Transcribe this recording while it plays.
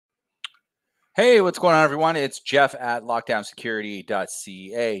Hey, what's going on, everyone? It's Jeff at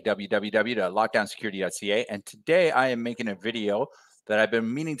LockdownSecurity.ca, www.lockdownsecurity.ca. And today I am making a video that I've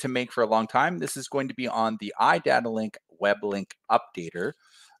been meaning to make for a long time. This is going to be on the iDatalink Weblink Updater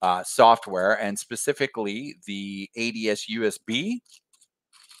software, and specifically the ADS USB,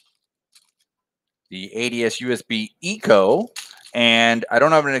 the ADS USB Eco. And I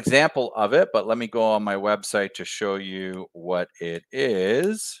don't have an example of it, but let me go on my website to show you what it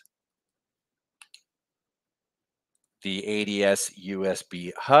is. The ADS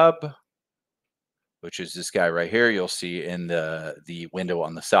USB hub, which is this guy right here. You'll see in the window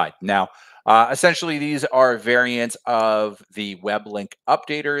on the side. Now, essentially, these are variants of the Weblink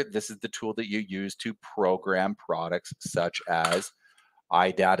Updater. This is the tool that you use to program products such as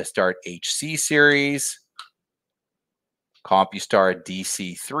iDataStart HC series, CompuStar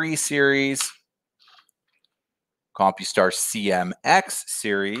DC3 series, CompuStar CMX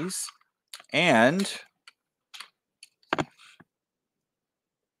series, and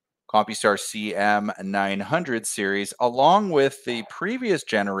CompuStar CM900 series, along with the previous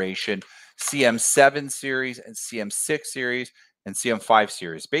generation CM7 series and CM6 series and CM5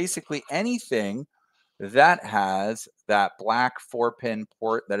 series. Basically, anything that has that black 4-pin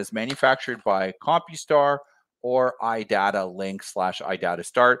port that is manufactured by CompuStar or iDatalink /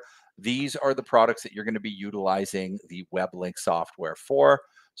 iDataStart. These are the products that you're going to be utilizing the Weblink software for.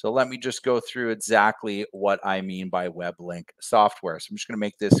 So let me just go through exactly what I mean by Weblink software. So I'm just going to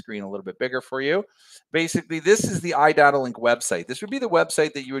make this screen a little bit bigger for you. Basically, this is the iDatalink website. This would be the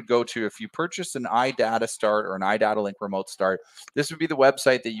website that you would go to if you purchased an iDataStart or an iDatalink remote start. This would be the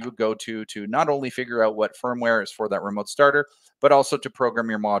website that you would go to not only figure out what firmware is for that remote starter, but also to program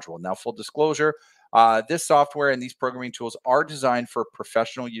your module. Now, full disclosure, this software and these programming tools are designed for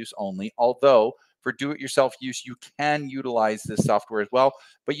professional use only, although for do-it-yourself use, you can utilize this software as well,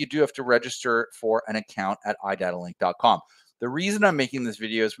 but you do have to register for an account at iDatalink.com. The reason I'm making this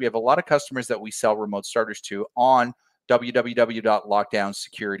video is we have a lot of customers that we sell remote starters to on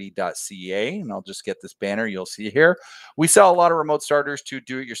www.lockdownsecurity.ca, and I'll just get this banner you'll see here. We sell a lot of remote starters to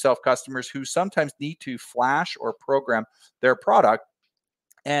do-it-yourself customers who sometimes need to flash or program their product,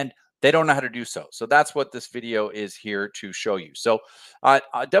 and they don't know how to do so. So that's what this video is here to show you. So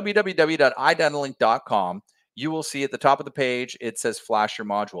www.idatalink.com, you will see at the top of the page, it says flash your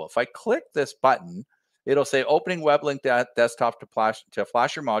module. If I click this button, it'll say opening Weblink desktop to flash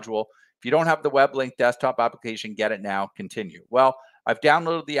your module. If you don't have the Weblink desktop application, get it now, continue. Well, I've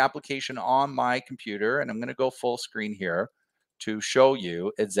downloaded the application on my computer, and I'm going to go full screen here to show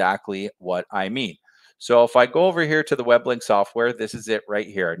you exactly what I mean. So if I go over here to the Weblink software, this is it right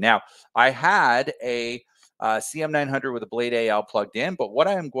here. Now, I had a CM900 with a Blade AL plugged in, but what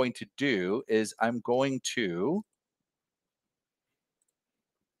I'm going to do is I'm going to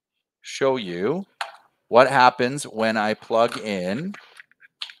show you what happens when I plug in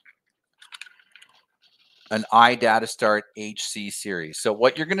an iDataStart HC series. So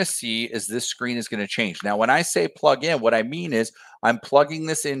what you're going to see is this screen is going to change. Now, when I say plug in, what I mean is I'm plugging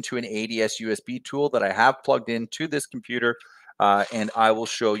this into an ADS USB tool that I have plugged into this computer, and I will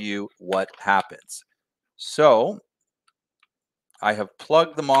show you what happens. So I have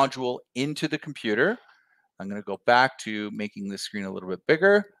plugged the module into the computer. I'm going to go back to making this screen a little bit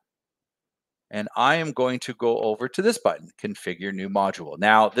bigger. And I am going to go over to this button, Configure New Module.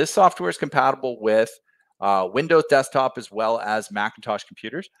 Now, this software is compatible with Windows desktop as well as Macintosh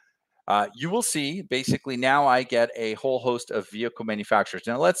computers. You will see basically now I get a whole host of vehicle manufacturers.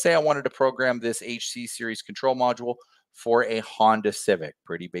 Now, let's say I wanted to program this HC series control module for a Honda Civic,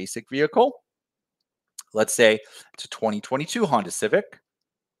 pretty basic vehicle. Let's say it's a 2022 Honda Civic.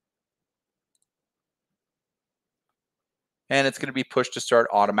 And it's going to be push to start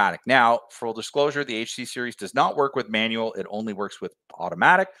automatic. Now, full disclosure, the HC series does not work with manual. It only works with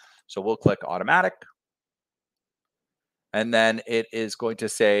automatic. So we'll click automatic. And then it is going to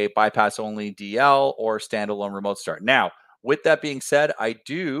say bypass only DL or standalone remote start. Now, with that being said, I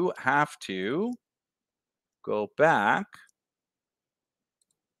do have to go back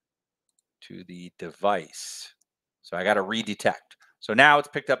to the device. So I got to redetect. So now it's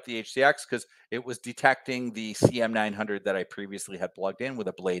picked up the HCX because it was detecting the CM900 that I previously had plugged in with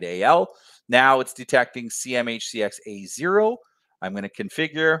a Blade AL. Now it's detecting CMHCX A0. I'm going to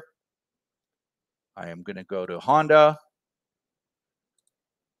configure. I am going to go to Honda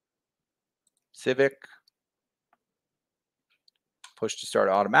Civic, push to start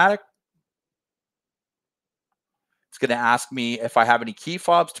automatic. It's going to ask me if I have any key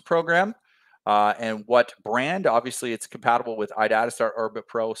fobs to program. and what brand. Obviously, it's compatible with iDataStar, Orbit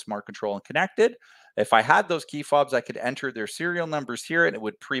Pro, Smart Control, and Connected. If I had those key fobs, I could enter their serial numbers here and it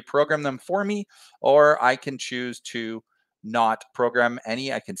would pre-program them for me, or I can choose to not program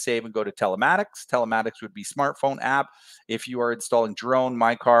any. I can save and go to telematics. Telematics would be smartphone app. If you are installing drone,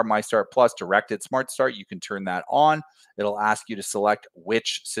 my car, my start plus, directed smart start, you can turn that on. It'll ask you to select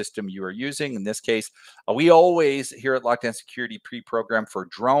which system you are using. In this case, we always here at Lockdown Security pre-program for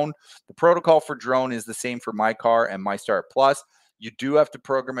drone. The protocol for drone is the same for my car and my start plus. You do have to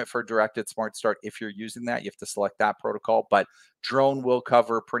program it for directed smart start. If you're using that, you have to select that protocol, but drone will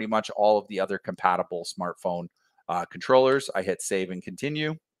cover pretty much all of the other compatible smartphone controllers. I hit save and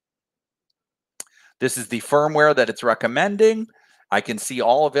continue. This is the firmware that it's recommending. I can see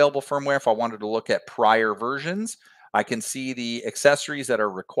all available firmware if I wanted to look at prior versions. I can see the accessories that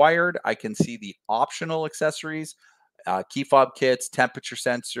are required. I can see the optional accessories, key fob kits, temperature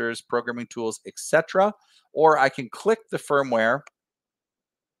sensors, programming tools, etc. Or I can click the firmware.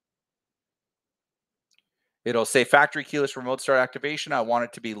 It'll say factory keyless remote start activation. I want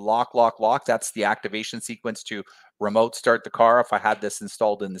it to be lock, lock, lock. That's the activation sequence to remote start the car. If I had this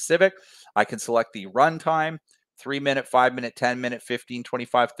installed in the Civic, I can select the runtime, 3-minute, 5-minute, 10-minute, 15,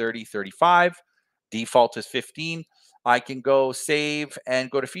 25, 30, 35. Default is 15. I can go save and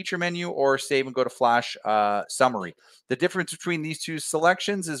go to feature menu or save and go to flash summary. The difference between these two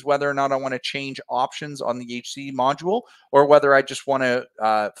selections is whether or not I want to change options on the HC module or whether I just want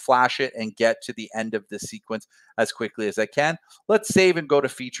to flash it and get to the end of the sequence as quickly as I can. Let's save and go to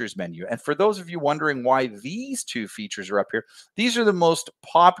features menu. And for those of you wondering why these two features are up here, these are the most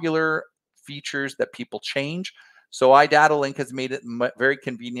popular features that people change. So iDatalink has made it very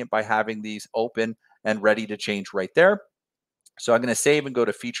convenient by having these open and ready to change right there. So I'm going to save and go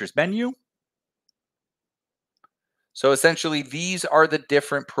to features menu. So essentially, these are the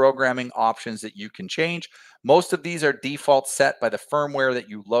different programming options that you can change. Most of these are default set by the firmware that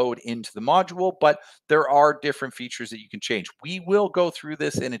you load into the module, but there are different features that you can change. We will go through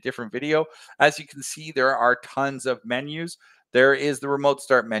this in a different video. As you can see, there are tons of menus. There is the remote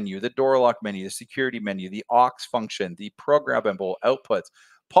start menu, the door lock menu, the security menu, the aux function, the programmable outputs,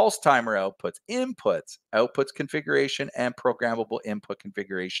 pulse timer outputs, outputs configuration, and programmable input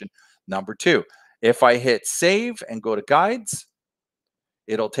configuration number 2. If I hit save and go to guides,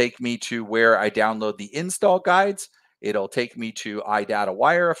 it'll take me to where I download the install guides. It'll take me to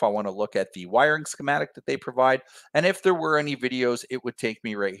iDataWire if I want to look at the wiring schematic that they provide. And if there were any videos, it would take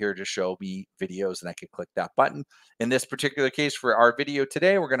me right here to show me videos and I could click that button. In this particular case for our video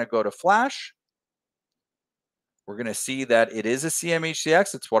today, we're going to go to Flash. We're going to see that it is a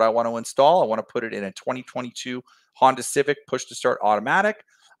CMHCX. It's what I want to install. I want to put it in a 2022 Honda Civic push to start automatic.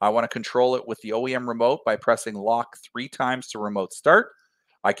 I want to control it with the OEM remote by pressing lock 3 times to remote start.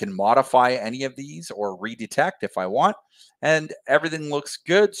 I can modify any of these or redetect if I want. And everything looks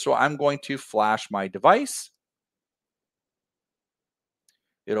good. So I'm going to flash my device.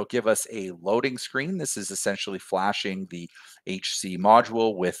 It'll give us a loading screen. This is essentially flashing the HC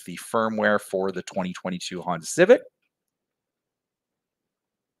module with the firmware for the 2022 Honda Civic.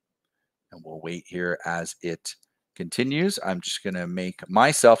 And we'll wait here as it continues. I'm just going to make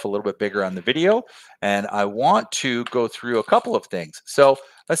myself a little bit bigger on the video, and I want to go through a couple of things. So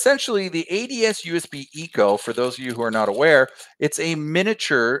essentially the ADS USB Eco, for those of you who are not aware, it's a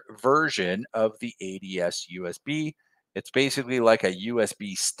miniature version of the ADS USB. It's basically like a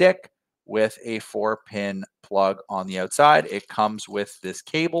USB stick with a 4-pin plug on the outside. It comes with this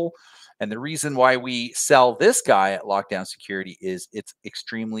cable. And the reason why we sell this guy at Lockdown Security is it's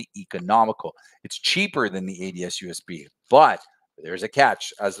extremely economical. It's cheaper than the ADS USB, but there's a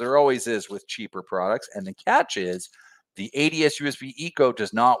catch, as there always is with cheaper products. And the catch is the ADS USB Eco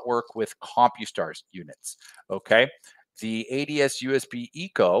does not work with CompuStar's units. Okay. The ADS USB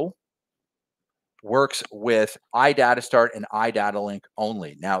Eco works with iDataStart and iDatalink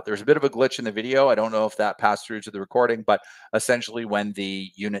only. Now, there's a bit of a glitch in the video. I don't know if that passed through to the recording, but essentially when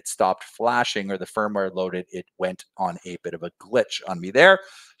the unit stopped flashing or the firmware loaded, it went on a bit of a glitch on me there.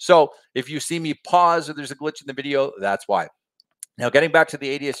 So if you see me pause or there's a glitch in the video, that's why. Now, getting back to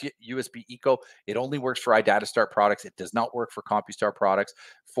the ADS USB Eco, it only works for iDataStart products. It does not work for CompuStar products.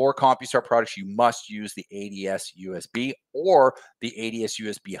 For CompuStar products, you must use the ADS USB or the ADS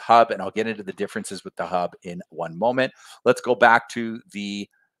USB hub, and I'll get into the differences with the hub in one moment. Let's go back to the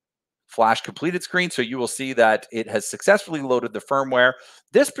flash completed screen. So you will see that it has successfully loaded the firmware.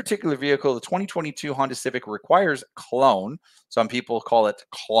 This particular vehicle, the 2022 Honda Civic, requires clone. Some people call it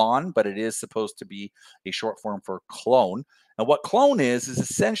clon, but it is supposed to be a short form for clone. And what clone is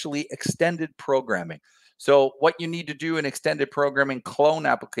essentially extended programming. So what you need to do in extended programming clone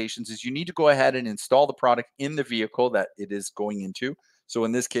applications is you need to go ahead and install the product in the vehicle that it is going into. So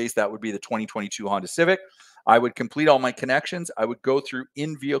in this case, that would be the 2022 Honda Civic. I would complete all my connections. I would go through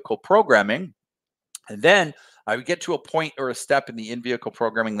in-vehicle programming, and then I would get to a point or a step in the in-vehicle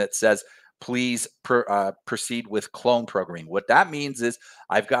programming that says, please proceed with clone programming. What that means is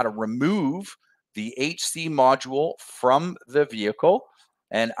I've got to remove the HC module from the vehicle,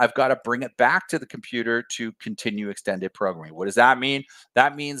 and I've got to bring it back to the computer to continue extended programming. What does that mean?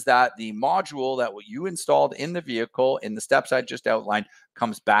 That means that the module that what you installed in the vehicle in the steps I just outlined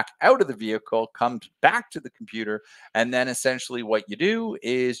comes back out of the vehicle, comes back to the computer, and then essentially what you do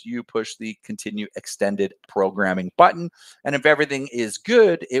is you push the continue extended programming button. And if everything is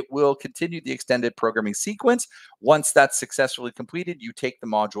good, it will continue the extended programming sequence. Once that's successfully completed, you take the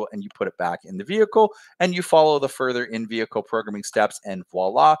module and you put it back in the vehicle, and you follow the further in-vehicle programming steps, and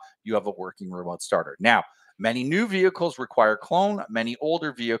voila, you have a working remote starter. Now, many new vehicles require clone, many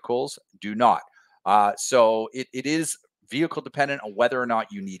older vehicles do not. So it is vehicle dependent on whether or not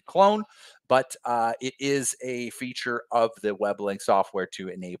you need clone, but it is a feature of the Weblink software to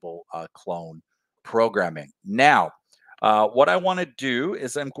enable clone programming. Now, what I want to do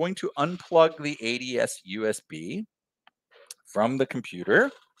is I'm going to unplug the ADS USB from the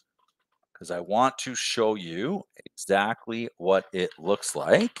computer because I want to show you exactly what it looks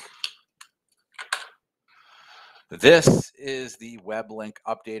like. This is the Weblink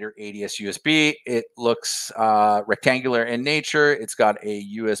Updater ADS USB. It looks rectangular in nature. It's got a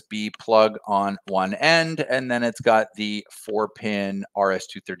USB plug on one end, and then it's got the 4-pin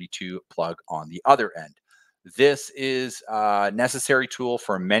RS-232 plug on the other end. This is a necessary tool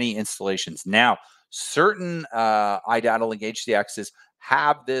for many installations. Now, certain iDatalink HCXs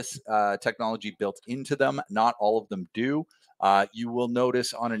have this technology built into them. Not all of them do. You will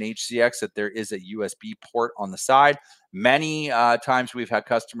notice on an HCX that there is a USB port on the side. Many times we've had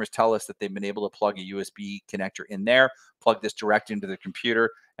customers tell us that they've been able to plug a USB connector in there, plug this direct into the computer,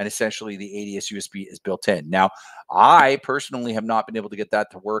 and essentially the ADS USB is built in. Now, I personally have not been able to get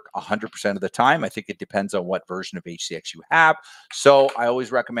that to work 100% of the time. I think it depends on what version of HCX you have. So I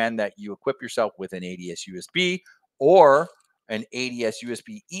always recommend that you equip yourself with an ADS USB or an ADS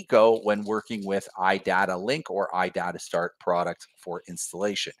USB Eco when working with iDatalink or iDataStart products for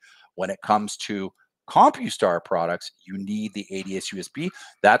installation. When it comes to CompuStar products, you need the ADS USB.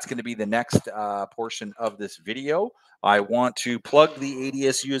 That's going to be the next portion of this video. I want to plug the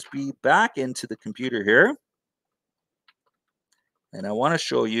ADS USB back into the computer here. And I want to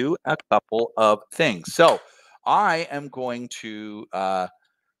show you a couple of things. So I am going to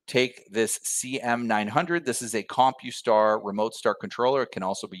take this CM900. This is a CompuStar remote start controller. It can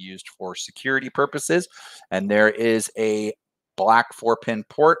also be used for security purposes. And there is a black 4-pin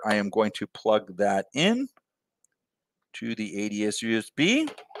port. I am going to plug that in to the ADS USB.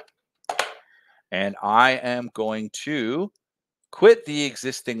 And I am going to quit the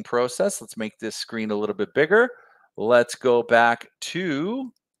existing process. Let's make this screen a little bit bigger. Let's go back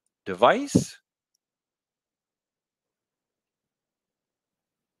to device.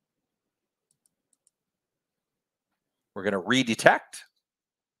 We're going to redetect.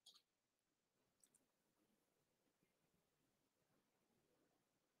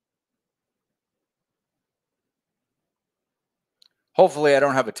 Hopefully I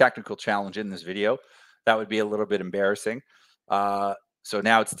don't have a technical challenge in this video. That would be a little bit embarrassing. So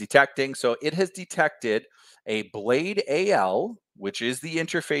now it's detecting. So it has detected a Blade AL, which is the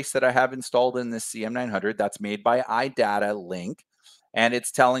interface that I have installed in this CM900. That's made by iDatalink. And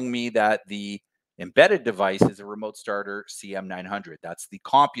it's telling me that the embedded device is a remote starter CM900. That's the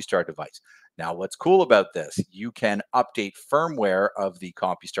CompuStar device. Now, what's cool about this, you can update firmware of the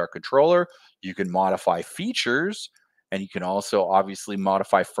CompuStar controller. You can modify features, and you can also obviously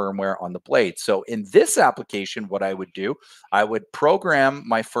modify firmware on the blade. So in this application, what I would do, I would program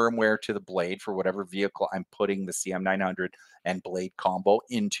my firmware to the blade for whatever vehicle I'm putting the CM900 and blade combo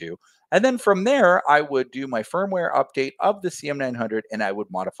into. And then from there, I would do my firmware update of the CM900 and I would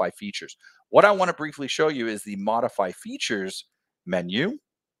modify features. What I want to briefly show you is the modify features menu.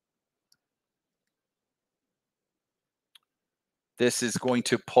 This is going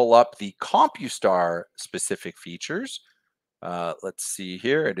to pull up the CompuStar specific features. Let's see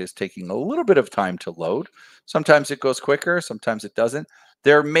here. It is taking a little bit of time to load. Sometimes it goes quicker, sometimes it doesn't.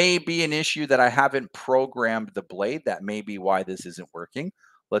 There may be an issue that I haven't programmed the blade. That may be why this isn't working.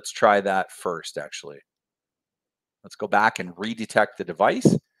 Let's try that first, actually. Let's go back and redetect the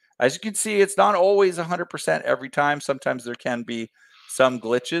device. As you can see, it's not always 100% every time. Sometimes there can be some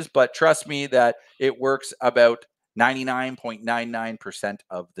glitches, but trust me that it works about 99.99%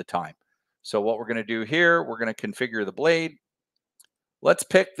 of the time. So what we're going to do here, we're going to configure the blade. Let's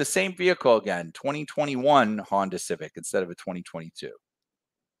pick the same vehicle again, 2021 Honda Civic instead of a 2022. We're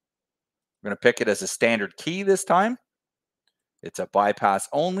going to pick it as a standard key this time. It's a bypass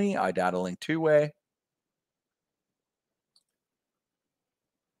only, iDatalink two-way.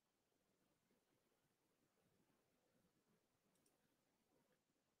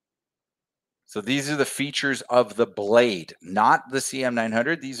 So these are the features of the blade, not the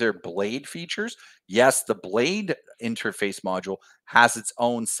CM900. These are blade features. Yes, the blade interface module has its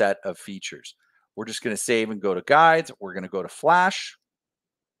own set of features. We're just going to save and go to guides. We're going to go to flash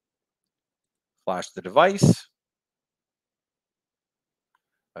the device.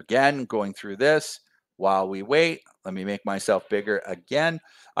 Again, going through this while we wait. Let me make myself bigger again.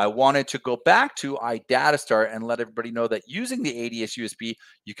 I wanted to go back to iDataStart and let everybody know that using the ADS USB,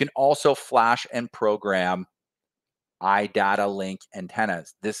 you can also flash and program iDatalink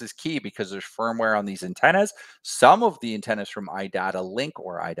antennas. This is key because there's firmware on these antennas. Some of the antennas from iDatalink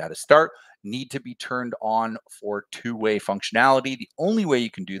or iDataStart need to be turned on for two-way functionality. The only way you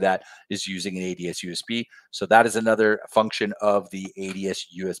can do that is using an ADS USB. So that is another function of the ADS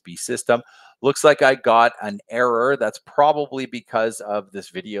USB system. Looks like I got an error. That's probably because of this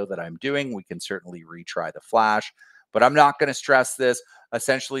video that I'm doing. We can certainly retry the flash, but I'm not going to stress this.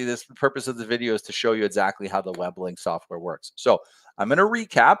 Essentially, the purpose of the video is to show you exactly how the Weblink software works. So I'm going to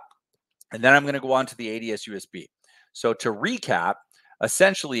recap, and then I'm going to go on to the ADS USB. So to recap,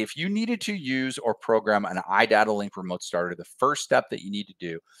 essentially, if you needed to use or program an iDatalink remote starter, the first step that you need to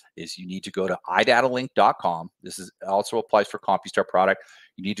do is you need to go to iDatalink.com. This is also applies for CompuStar product.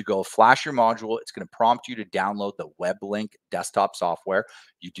 You need to go flash your module. It's going to prompt you to download the Weblink desktop software.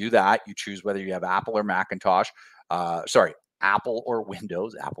 You do that. You choose whether you have Apple or Macintosh. Apple or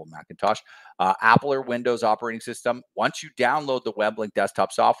Windows, Apple Macintosh, Apple or Windows operating system. Once you download the Weblink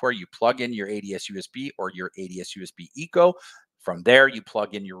desktop software, you plug in your ADS USB or your ADS USB Eco. From there, you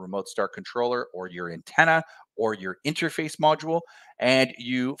plug in your remote start controller or your antenna or your interface module, and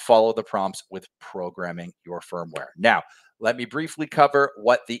you follow the prompts with programming your firmware. Now, let me briefly cover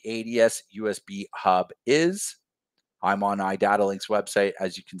what the ADS USB hub is. I'm on iDatalink's website.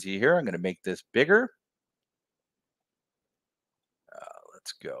 As you can see here, I'm going to make this bigger.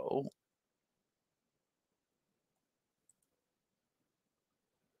 Let's go.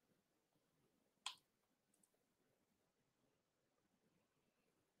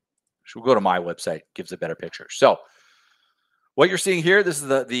 So we'll go to my website, gives a better picture. So what you're seeing here, this is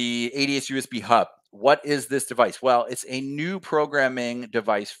the ADS USB hub. What is this device? Well, it's a new programming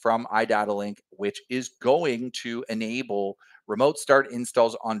device from iDatalink, which is going to enable remote start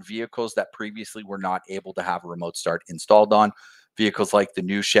installs on vehicles that previously were not able to have a remote start installed on. Vehicles like the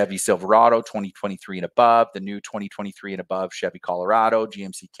new Chevy Silverado 2023 and above, the new 2023 and above Chevy Colorado,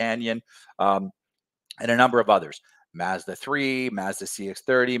 GMC Canyon, and a number of others. Mazda 3, Mazda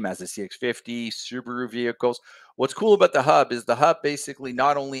CX-30, Mazda CX-50, Subaru vehicles. What's cool about the hub is the hub basically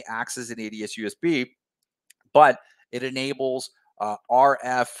not only acts as an ADS USB, but it enables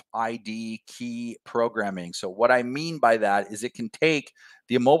RFID key programming. So what I mean by that is it can take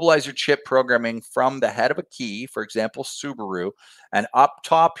the immobilizer chip programming from the head of a key, for example, Subaru, and up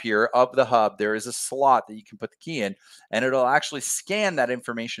top here of the hub, there is a slot that you can put the key in, and it'll actually scan that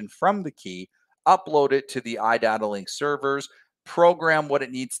information from the key, upload it to the iDatalink servers, program what it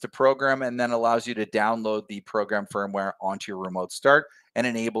needs to program, and then allows you to download the program firmware onto your remote start and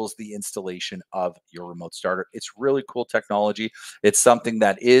enables the installation of your remote starter. It's really cool technology. It's something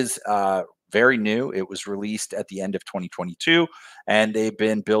that is very new. It was released at the end of 2022, and they've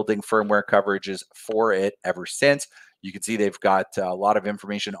been building firmware coverages for it ever since. You can see they've got a lot of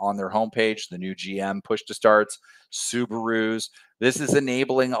information on their homepage, the new GM push to starts, Subarus. This is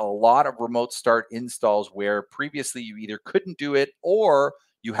enabling a lot of remote start installs where previously you either couldn't do it or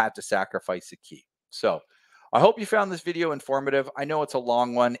you had to sacrifice a key. So I hope you found this video informative. I know it's a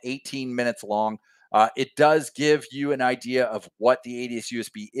long one, 18 minutes long. It does give you an idea of what the ADS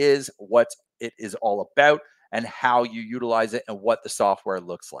USB is, what it is all about, and how you utilize it and what the software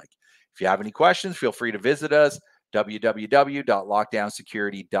looks like. If you have any questions, feel free to visit us,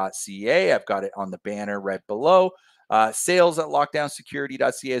 www.LockdownSecurity.ca. I've got it on the banner right below.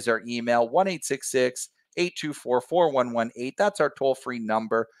 Sales@LockdownSecurity.ca is our email, 1-866-824-4118. That's our toll-free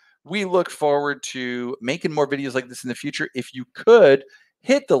number. We look forward to making more videos like this in the future. If you could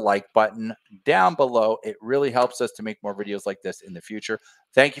hit the like button down below, it really helps us to make more videos like this in the future.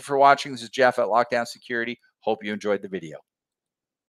 Thank you for watching. This is Jeff at Lockdown Security. Hope you enjoyed the video.